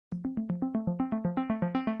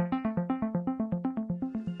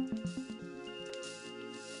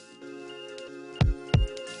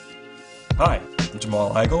Hi, I'm Jamal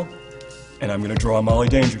Igle, and I'm going to draw Molly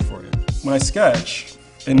Danger for you. When I sketch,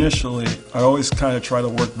 initially, I always kind of try to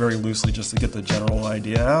work very loosely just to get the general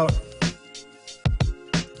idea out.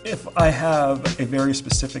 If I have a very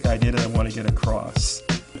specific idea that I want to get across,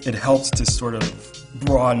 it helps to sort of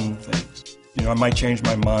broaden things. You know, I might change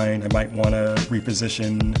my mind, I might want to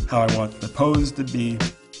reposition how I want the pose to be,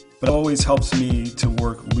 but it always helps me to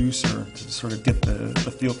work looser to sort of get the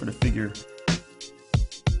feel for the figure.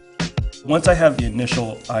 Once I have the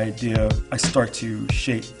initial idea, I start to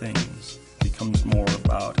shape things. It becomes more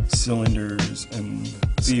about cylinders and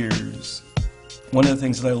spheres. One of the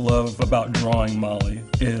things that I love about drawing Molly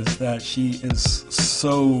is that she is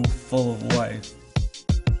so full of life.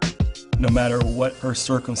 No matter what her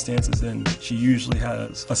circumstances in, she usually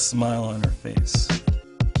has a smile on her face.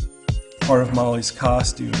 Part of Molly's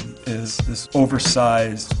costume is this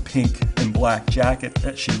oversized pink and black jacket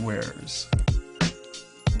that she wears.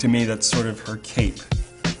 To me, that's sort of her cape.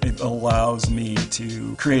 It allows me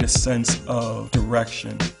to create a sense of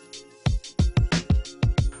direction.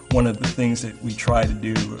 One of the things that we try to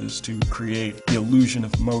do is to create the illusion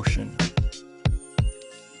of motion.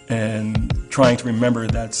 And trying to remember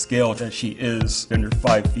that scale that she is under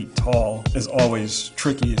 5 feet tall is always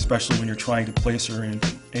tricky, especially when you're trying to place her in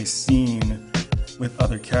a scene with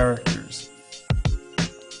other characters.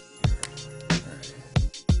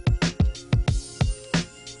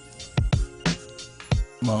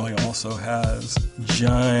 Molly also has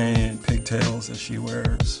giant pigtails that she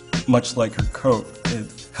wears, much like her coat.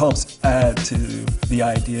 It helps add to the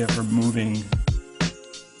idea of her moving.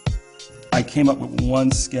 I came up with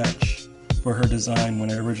one sketch for her design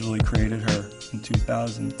when I originally created her in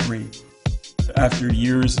 2003. After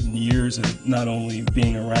years and years of not only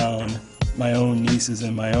being around my own nieces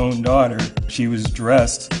and my own daughter, she was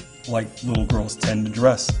dressed like little girls tend to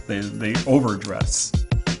dress. They overdress.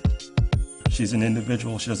 She's an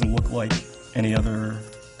individual. She doesn't look like any other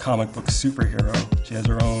comic book superhero. She has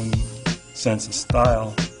her own sense of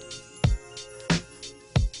style.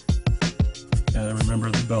 And I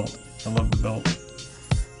remember the belt. I love the belt.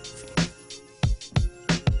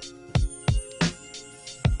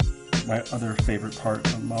 My other favorite part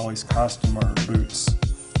of Molly's costume are her boots.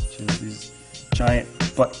 She has these giant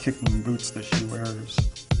butt-kicking boots that she wears.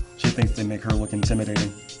 She thinks they make her look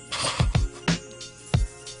intimidating.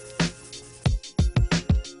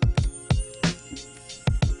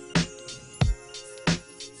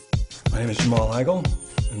 My name is Jamal Igle,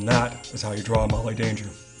 and that is how you draw Molly Danger.